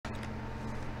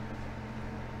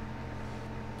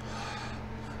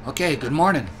Okay, good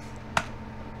morning.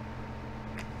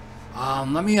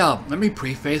 Let me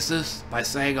preface this by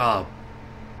saying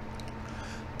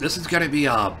this is gonna be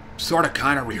sort of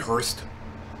kind of rehearsed.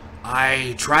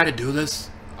 I tried to do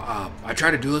this. I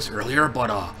tried to do this earlier,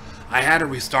 but I had to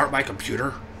restart my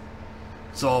computer,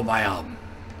 so my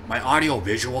audio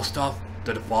visual stuff,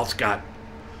 the defaults got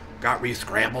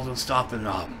re-scrambled and stuff, and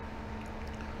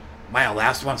my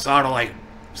last one sounded like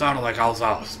I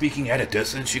was speaking at a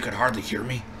distance. You could hardly hear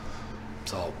me.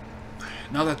 So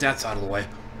now that that's out of the way,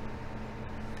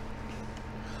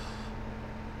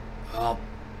 I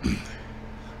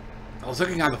was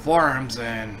looking on the forums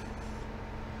and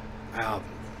I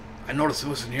noticed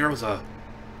this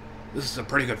is a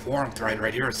pretty good forum thread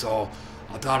right here. So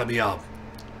I thought it'd be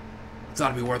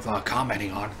worth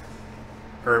commenting on,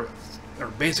 or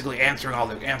basically answering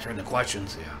the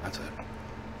questions. Yeah, that's it.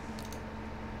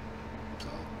 So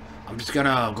I'm just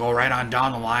gonna go right on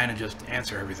down the line and just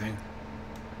answer everything.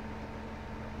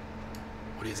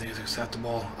 What do you think is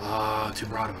acceptable? Too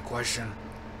broad of a question.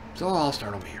 So I'll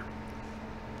start over here.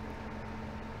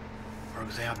 For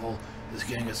example, is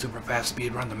getting a super fast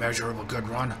speed run the measure of a good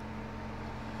run?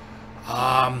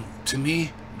 To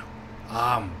me,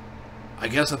 I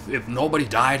guess if nobody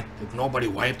died, if nobody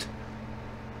wiped,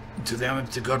 to them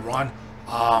it's a good run.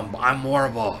 I'm more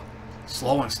of a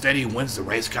slow and steady wins the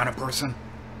race kind of person.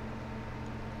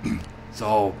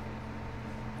 So,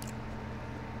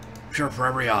 sure, for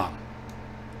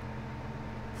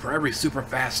every super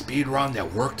fast speed run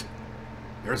that worked,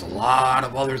 there's a lot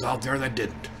of others out there that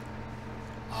didn't.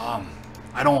 I'm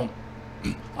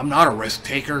not a risk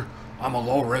taker. I'm a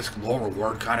low risk, low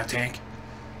reward kind of tank.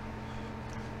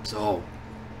 So,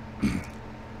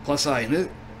 plus in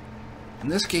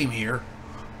this game here,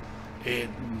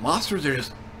 monsters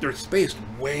they're spaced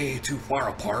way too far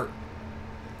apart.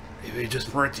 Just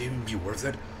for it to even be worth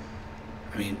it.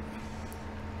 I mean,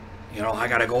 you know, I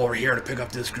gotta go over here to pick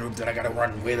up this group, then I gotta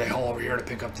run way the hell over here to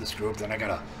pick up this group, then I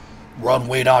gotta run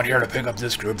way down here to pick up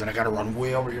this group, then I gotta run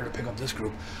way over here to pick up this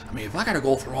group. I mean, if I gotta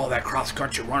go through all that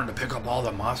cross-country running to pick up all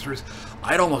the monsters,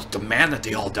 I'd almost demand that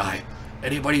they all die.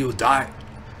 Anybody who died,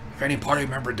 if any party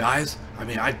member dies, I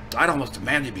mean, I'd almost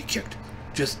demand they be kicked.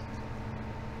 Just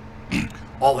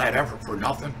all that effort for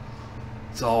nothing.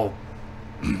 So,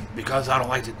 because I don't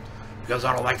like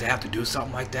to have to do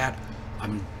something like that,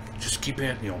 I'm just keeping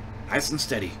it, you know, nice and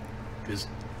steady. Just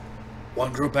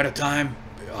one group at a time,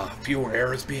 fewer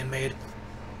errors being made.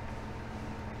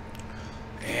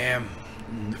 And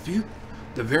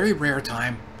the very rare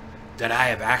time that I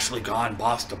have actually gone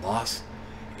boss to boss,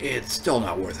 it's still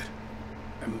not worth it.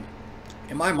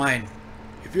 In my mind,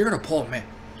 if you're gonna pull a man,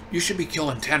 you should be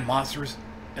killing 10 monsters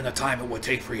in the time it would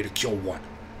take for you to kill one.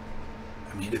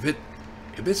 I mean, if it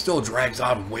still drags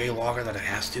on way longer than it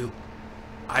has to,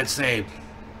 I'd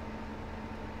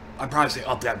probably say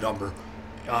up that number.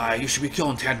 You should be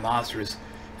killing 10 monsters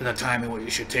in the time it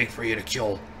should take for you to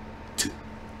kill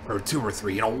two or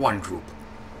three, you know, one group.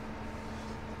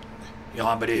 You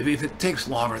know, but if it takes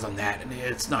longer than that,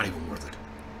 it's not even worth it.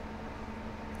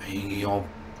 I mean, you know,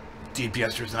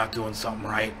 DPSer's not doing something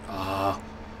right.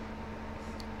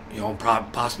 You know,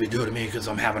 possibly due to me because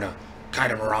I'm having to kite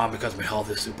him around because my health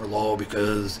is super low,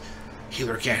 because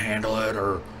healer can't handle it,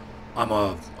 or I'm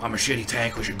a shitty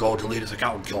tank who should go delete his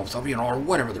account and kill himself, you know, or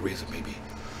whatever the reason may be.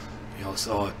 You know,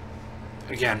 so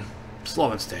again, slow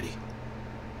and steady.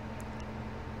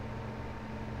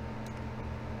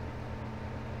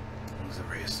 What's the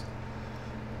race?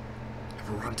 If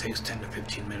a run takes 10 to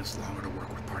 15 minutes longer to work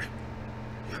with party,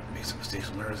 you have to make some mistakes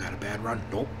and learn. Is that a bad run?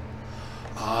 Nope.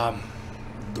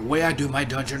 The way I do my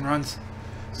dungeon runs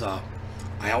is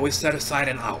I always set aside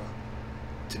an hour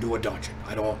to do a dungeon.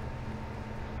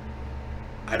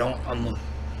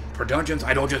 For dungeons,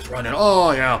 I don't just run in,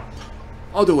 oh yeah,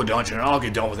 I'll do a dungeon and I'll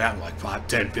get done with that in like 5,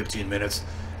 10, 15 minutes.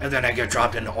 And then I get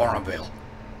dropped into Auronvale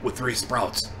with 3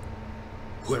 sprouts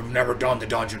who have never done the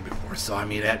dungeon before. So I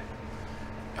mean,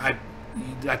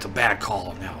 that's a bad call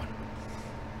on that one.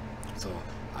 So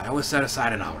I always set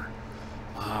aside an hour.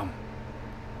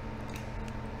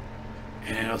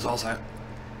 And it was also,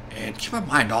 and keep in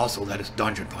mind also that it's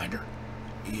Dungeon Finder.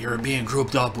 You're being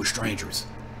grouped up with strangers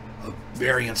of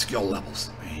varying skill levels.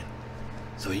 I mean,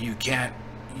 so you can't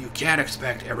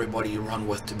expect everybody you run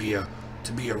with to be a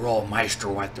real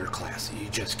maestro at their class. You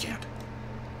just can't.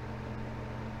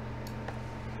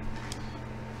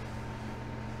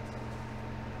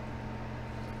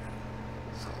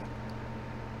 So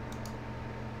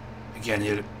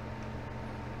again,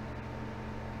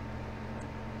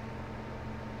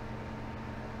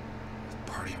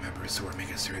 party members who are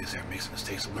making serious errors, make some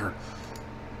mistakes to learn.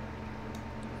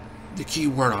 the key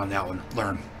word on that one,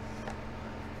 learn.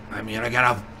 I mean, I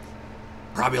gotta,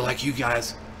 probably like you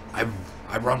guys, I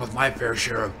run with my fair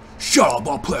share of, shut up,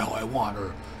 I'll play how I want,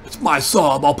 or it's my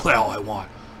sub, I'll play how I want,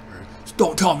 or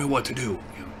don't tell me what to do.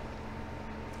 You know?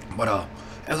 But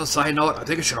as a side note, I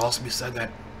think it should also be said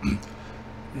that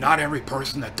not every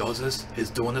person that does this is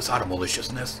doing this out of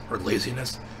maliciousness or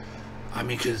laziness. I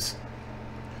mean, because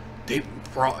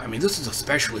this is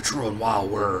especially true in WoW,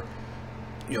 where,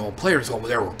 you know, players over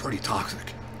there were pretty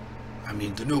toxic. I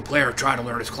mean, the new player trying to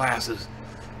learn his classes,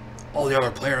 all the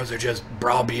other players are just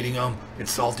browbeating him,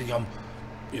 insulting him,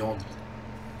 you know,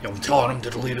 telling him to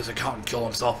delete his account and kill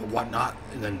himself and whatnot.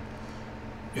 And then,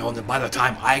 you know, and then by the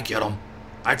time I get him,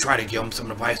 I try to give him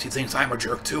some advice. He thinks I'm a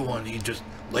jerk too, and he just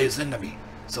lays into me.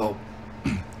 So,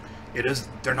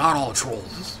 they're not all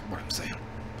trolls, is what I'm saying.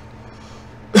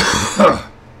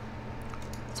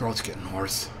 Throat's getting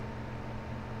hoarse.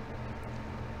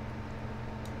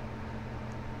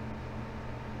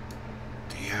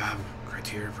 Do you have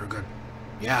criteria for good?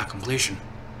 Yeah, completion.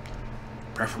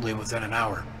 Preferably within an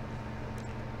hour.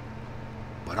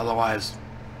 But otherwise,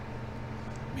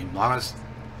 I mean, long as,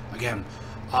 again,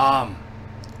 I'm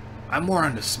more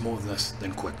into smoothness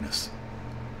than quickness.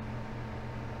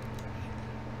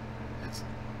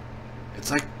 It's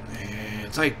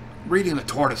like reading the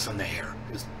tortoise and the hare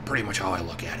is pretty much how I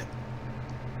look at it.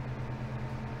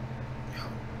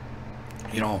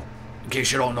 You know, in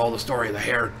case you don't know the story of the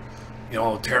hare, you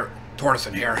know, tortoise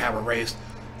and hare have a race.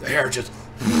 The hare just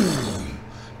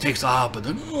takes off, but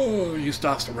then he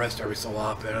stops to rest every so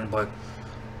often. But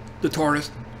the tortoise,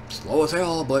 slow as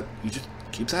hell, but he just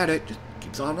keeps at it, just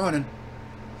keeps on running.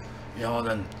 You know, and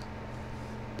then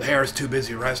the hare is too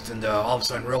busy resting to all of a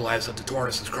sudden realize that the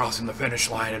tortoise is crossing the finish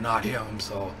line and not him,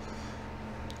 so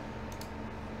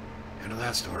end of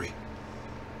that story.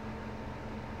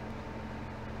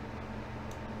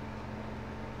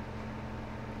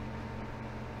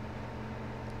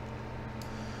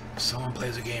 If someone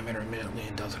plays a game intermittently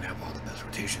and doesn't have all the best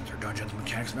rotations or dungeons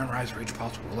mechanics memorized for each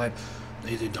possible roulette,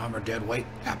 lazy, dumb, or dead weight,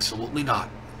 absolutely not.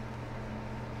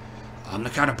 I'm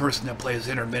the kind of person that plays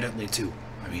intermittently too.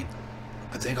 I mean,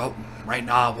 I think right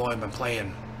now I've only been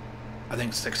playing, I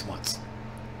think 6 months.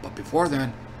 But before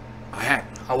then, I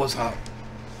hadn't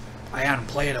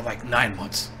played in like 9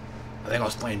 months. I think I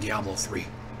was playing Diablo 3.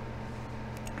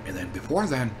 And then before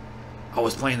then, I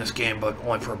was playing this game, but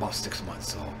only for about 6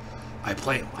 months. So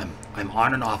I'm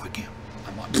on and off again.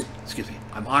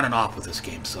 I'm on and off with this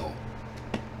game, so.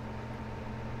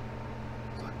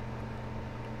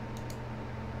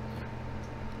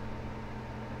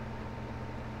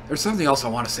 There's something else I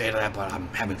want to say to that, but I'm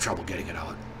having trouble getting it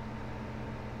out.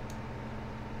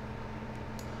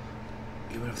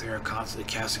 Even if they're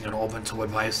constantly casting it open to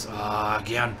advice,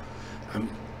 again,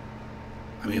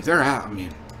 if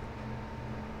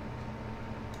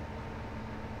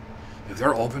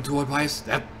they're open to advice,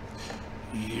 that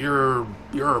you're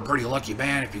a pretty lucky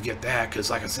man if you get that. Because,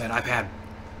 like I said, I've had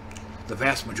the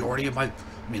vast majority of my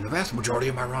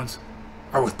runs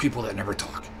are with people that never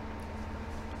talk,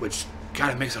 which kind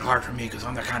of makes it hard for me, because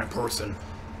I'm the kind of person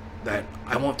that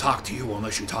I won't talk to you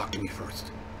unless you talk to me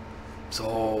first.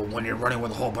 So when you're running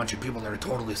with a whole bunch of people that are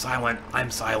totally silent,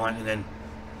 I'm silent, and then,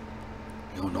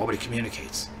 you know, nobody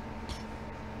communicates.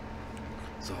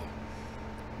 So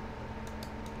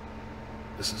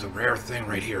this is a rare thing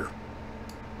right here.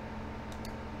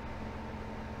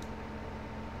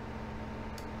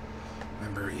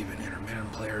 Remember, even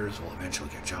intermittent players will eventually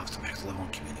get jobs to max level and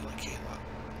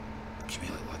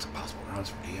accumulate lots of possible rounds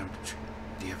for DF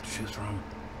to choose from.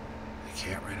 They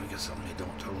can't randomly get something they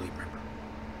don't totally remember.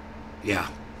 Yeah.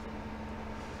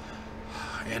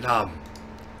 And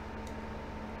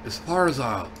as far as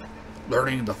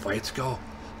learning the fights go,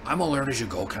 I'm a learn as you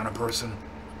go kind of person,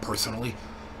 personally.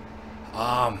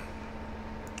 The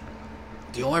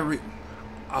only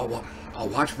I'll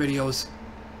watch videos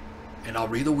and I'll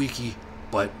read the wiki,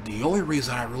 but the only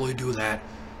reason I really do that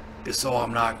is so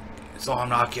I'm not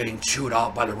getting chewed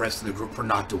out by the rest of the group for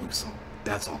not doing so.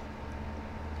 That's all.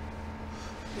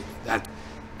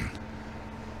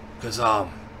 Because a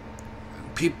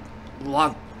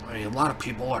lot of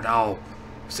people are now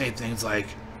saying things like,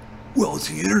 well, it's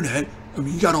the internet. I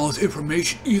mean, you got all this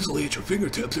information easily at your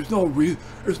fingertips.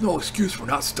 There's no excuse for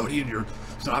not studying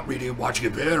not watching a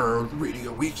video or reading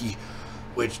a wiki,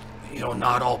 which, you know,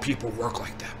 not all people work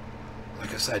like that.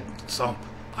 Like I said,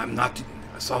 I'm not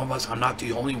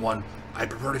the only one. I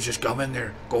prefer to just go in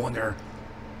there,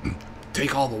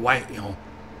 take all the wipe, you know,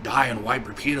 die and wipe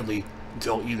repeatedly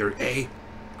until either A,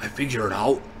 I figure it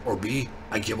out, or B,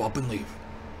 I give up and leave.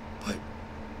 But,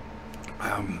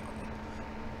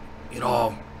 you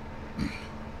know,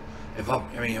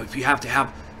 if you have to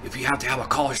have a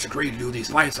college degree to do these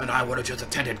fights, then I would have just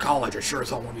attended college. I sure as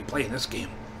hell wouldn't be playing this game.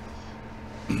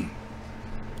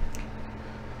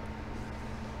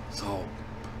 So,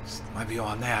 my view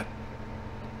on that.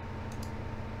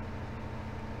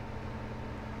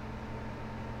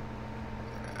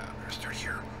 Let's start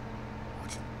here.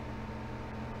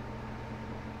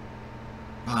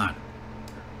 Come on.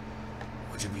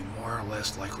 Would you be more or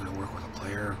less likely to work with a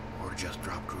player or just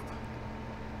drop group?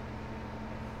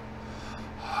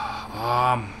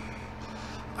 I'm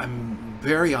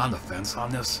very on the fence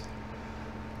on this.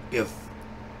 If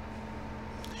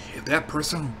that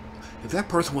person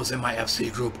was in my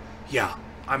FC group, yeah,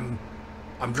 I'm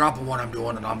dropping what I'm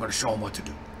doing and I'm going to show them what to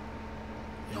do.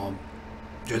 You know,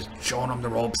 just showing them the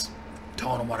ropes,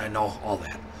 telling them what I know, all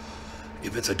that.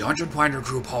 If it's a dungeon finder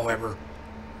group, however,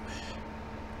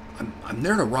 I'm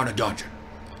there to run a dungeon.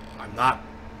 I'm not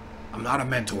a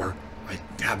mentor. I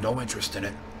have no interest in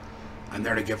it. I'm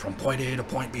there to get from point A to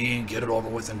point B and get it over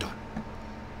with and done.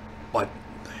 But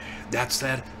that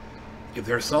said, if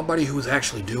there's somebody who's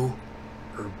actually due,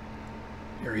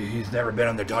 or he's never been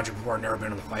in the dungeon before, never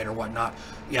been in the fight or whatnot,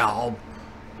 yeah,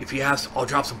 if he has, I'll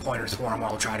drop some pointers for him.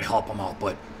 I'll try to help him out.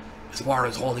 But as far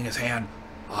as holding his hand,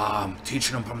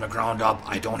 teaching him from the ground up,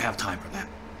 I don't have time for that.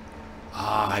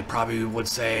 I probably would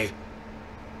say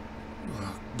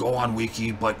go on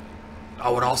wiki, but I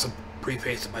would also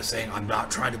preface it by saying I'm not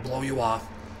trying to blow you off,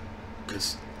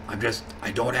 because I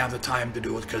don't have the time to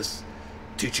do it, because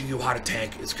teaching you how to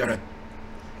tank is to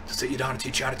sit you down and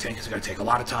teach you how to tank is going to take a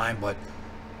lot of time. But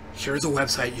here's a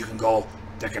website you can go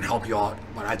that can help you out.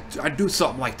 But I'd do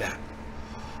something like that.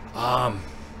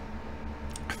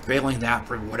 Failing that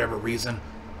for whatever reason,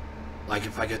 like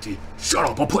if I get the shut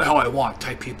up, I'll play how I want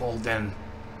type people, then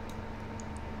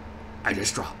I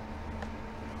just drop.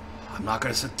 I'm not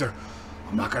going to sit there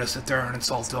and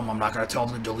insult him. I'm not going to tell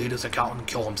him to delete his account and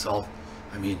kill himself.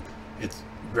 I mean, it's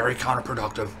very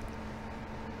counterproductive.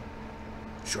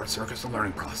 Short circuits the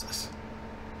learning process.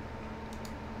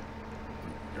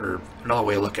 Or another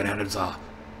way of looking at it is, I'm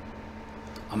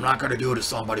not going to do to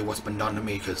somebody what's been done to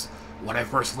me, because when I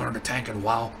first learned to tank in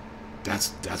WoW,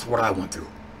 that's what I went through.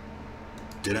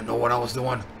 Didn't know what I was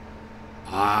doing.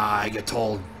 I get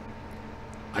told,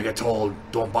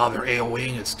 don't bother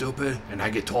AoEing, it's stupid. And I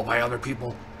get told by other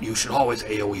people, you should always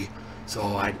AoE. So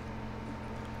I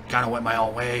kind of went my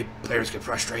own way. Players get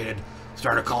frustrated,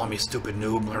 started calling me stupid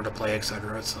noob, learn to play,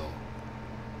 etc. So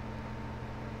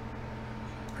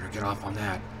better get off on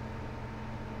that.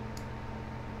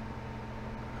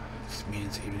 This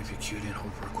means even if you queued in,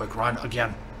 hope for a quick run.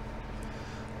 Again,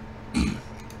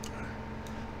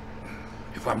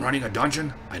 if I'm running a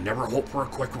dungeon, I never hope for a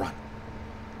quick run.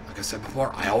 Like I said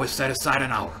before, I always set aside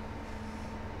an hour.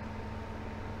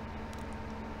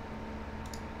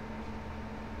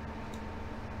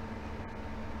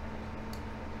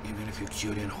 Even if you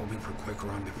queued in, hoping for a quick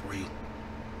run before you...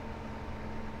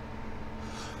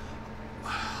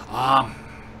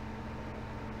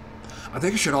 I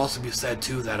think it should also be said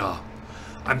too that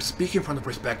I'm speaking from the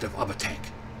perspective of a tank,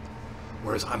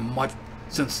 whereas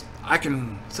since I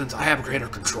have greater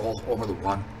control over the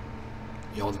run,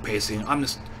 you know, the pacing. I'm the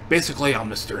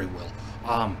steering wheel.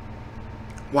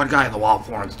 One guy in the WoW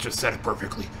forums just said it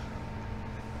perfectly.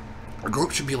 A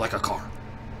group should be like a car.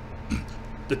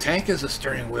 The tank is the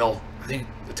steering wheel. I think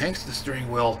the tank's the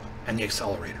steering wheel and the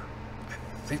accelerator. I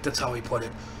think that's how he put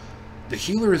it. The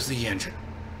healer is the engine.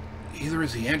 The healer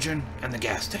is the engine and the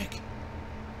gas tank.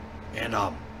 And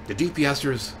the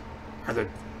DPSers are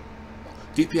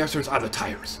the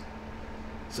tires.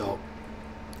 So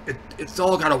it's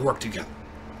all got to work together.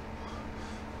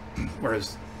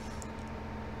 Whereas,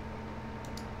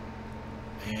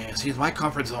 and see, my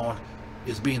comfort zone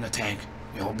is being the tank,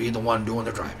 you know, being the one doing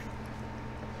the driving.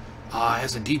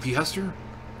 As a DPSer,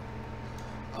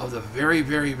 of the very,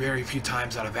 very, very few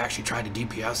times that I've actually tried to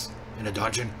DPS in a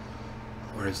dungeon,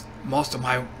 whereas most of the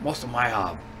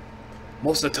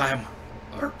time,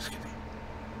 or excuse me,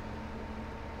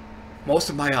 most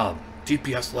of my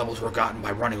DPS levels were gotten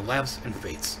by running levs and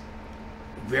fates.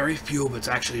 Very few of it's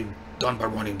actually done by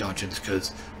running dungeons, because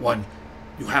one,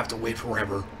 you have to wait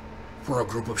forever for a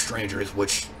group of strangers,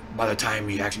 which by the time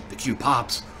the queue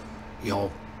pops, you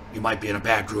know, you might be in a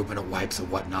bad group and it wipes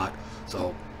and whatnot.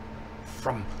 So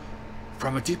from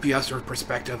a DPSer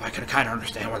perspective, I can kind of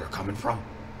understand where they're coming from.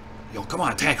 You know, come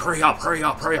on, tank, hurry up, hurry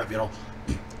up, hurry up, you know.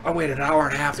 I waited an hour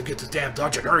and a half to get this damn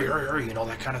dungeon, hurry, hurry, hurry, you know,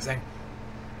 that kind of thing.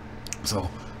 So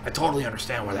I totally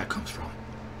understand where that comes from,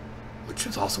 which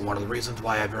is also one of the reasons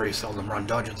why I very seldom run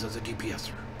dungeons as a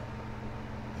DPSer.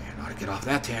 And how to get off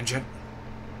that tangent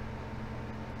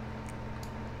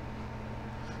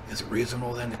Is it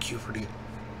reasonable then to queue for the...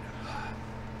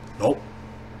 Nope.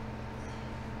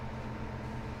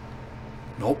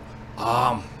 Nope.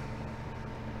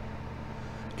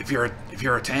 If you're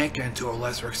a tank and to a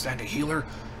lesser extent a healer,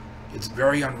 it's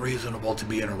very unreasonable to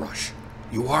be in a rush.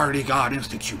 You already got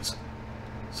insta queues.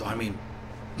 So I mean,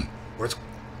 worst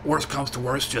comes to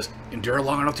worst, just endure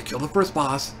long enough to kill the first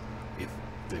boss. If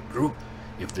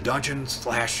the dungeon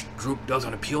 / group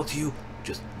doesn't appeal to you,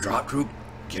 just drop group,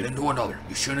 get into another.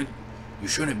 You shouldn't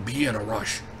be in a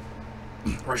rush.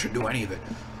 Rush to do any of it.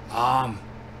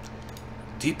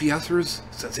 DPSers,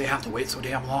 since they have to wait so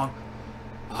damn long,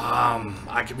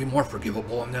 I can be more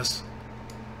forgivable in this.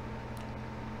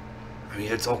 I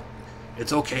mean, it's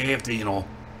okay if they,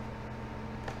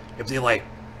 if they like,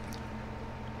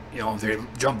 if they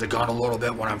jump the gun a little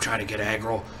bit when I'm trying to get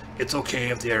aggro. It's okay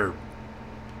if they're,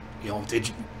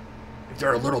 if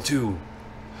they're a little too,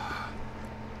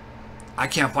 I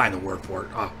can't find the word for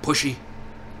it, pushy.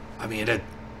 I mean, a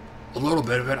little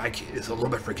bit of it is a little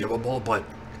bit forgivable, but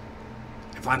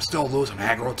if I'm still losing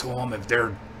aggro to them, if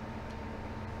they're,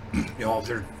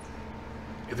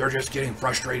 if they're just getting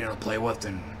frustrating to play with,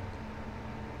 then,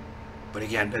 but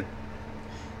again,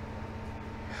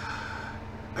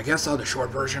 I guess the short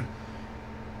version,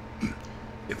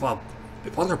 if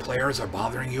other players are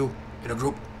bothering you in a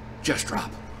group, just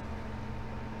drop.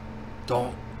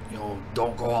 Don't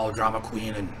go all drama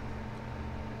queen and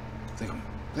I think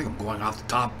I'm going off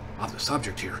the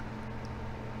subject here.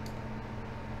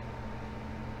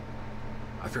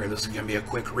 I figure this is gonna be a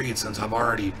quick read since I've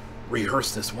already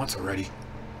rehearsed this once already.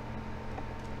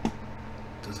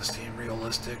 Does it seem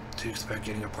realistic to expect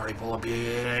getting a party full of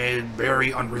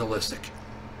very unrealistic?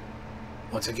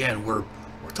 Once again, we're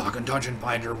talking Dungeon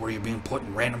Finder where you're being put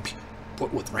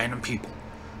with random people.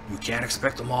 You can't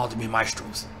expect them all to be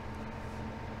maestros.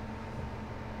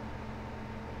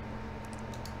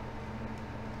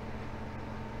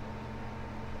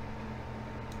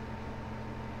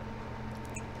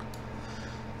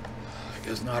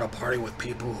 Is not a party with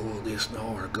people who at least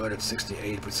know are good at 60 to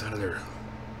 80% of their...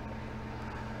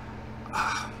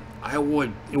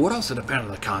 it would also depend on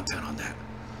the content on that.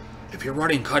 If you're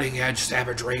running cutting edge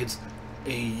savage raids,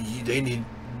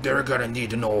 they're gonna need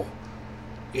to know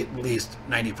at least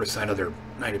 90% of their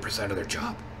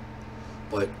job.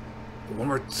 But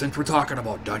since we're talking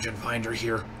about Dungeon Finder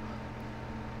here,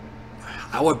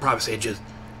 I would probably say just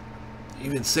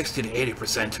even 60 to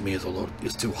 80% to me is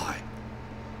too high.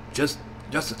 Just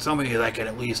somebody that can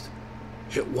at least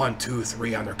hit 1, 2,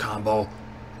 3 on their combo.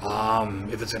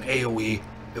 If it's an AoE,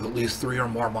 if at least 3 or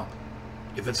more,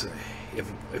 if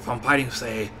I'm fighting,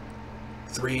 say,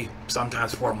 3,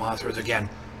 sometimes 4 monsters, again,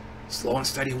 slow and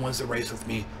steady wins the race with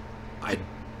me. I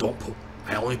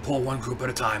only pull one group at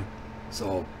a time,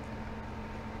 so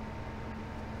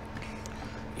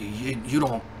you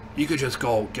could just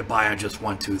get by on just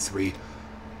 1, 2, 3. If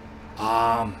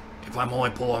I'm only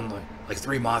pulling like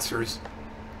 3 monsters,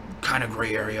 kind of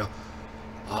gray area.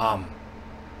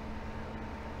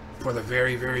 For the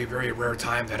very, very, very rare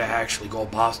time that I actually go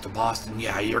boss to boss, then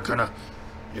yeah, you're gonna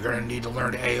need to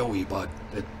learn AoE, but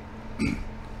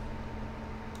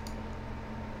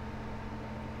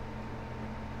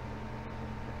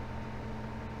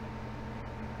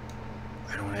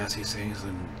I don't ask these things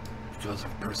and because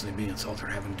of personally being insulted or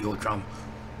having to deal with drama.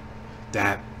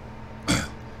 That,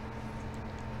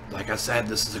 like I said,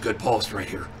 this is a good post right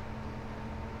here.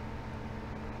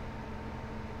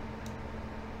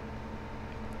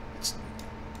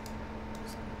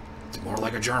 It's more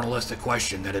like a journalistic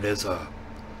question than it is a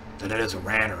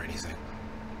rant or anything.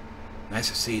 Nice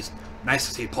to see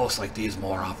posts like these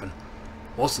more often.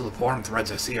 Most of the forum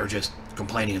threads I see are just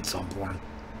complaining in some form.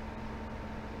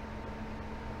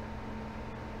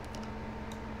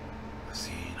 I've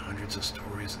seen hundreds of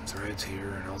stories and threads here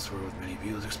and elsewhere with many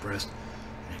views expressed,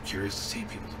 and I'm curious to see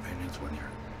people's opinions when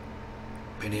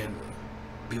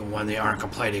they aren't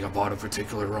complaining about a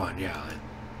particular run. Yeah.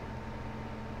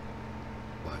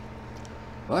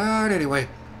 But anyway,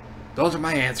 those are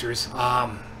my answers.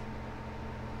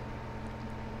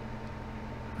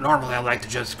 Normally I like to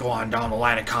just go on down the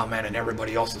line and comment on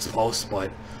everybody else's posts, but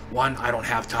one, I don't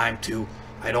have time to.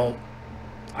 I don't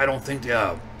think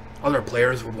the other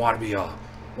players would want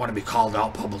to be called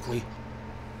out publicly.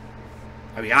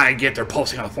 I mean, I get they're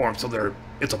posting on a forum, so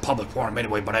it's a public forum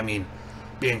anyway. But I mean,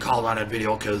 being called on a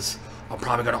video, because I'm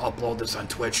probably gonna upload this on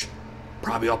Twitch,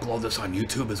 probably upload this on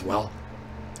YouTube as well.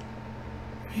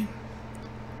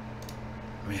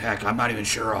 I mean, heck, I'm not even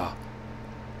sure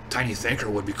Tiny Thinker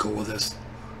would be cool with this.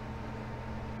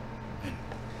 And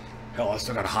hell, I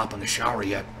still gotta hop in the shower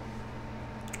yet.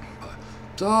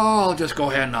 So I'll just go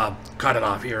ahead and cut it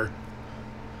off here.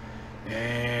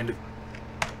 And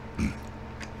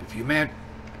if you manage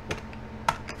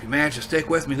to stick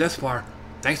with me this far,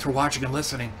 thanks for watching and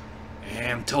listening.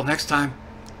 And until next time,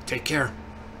 take care.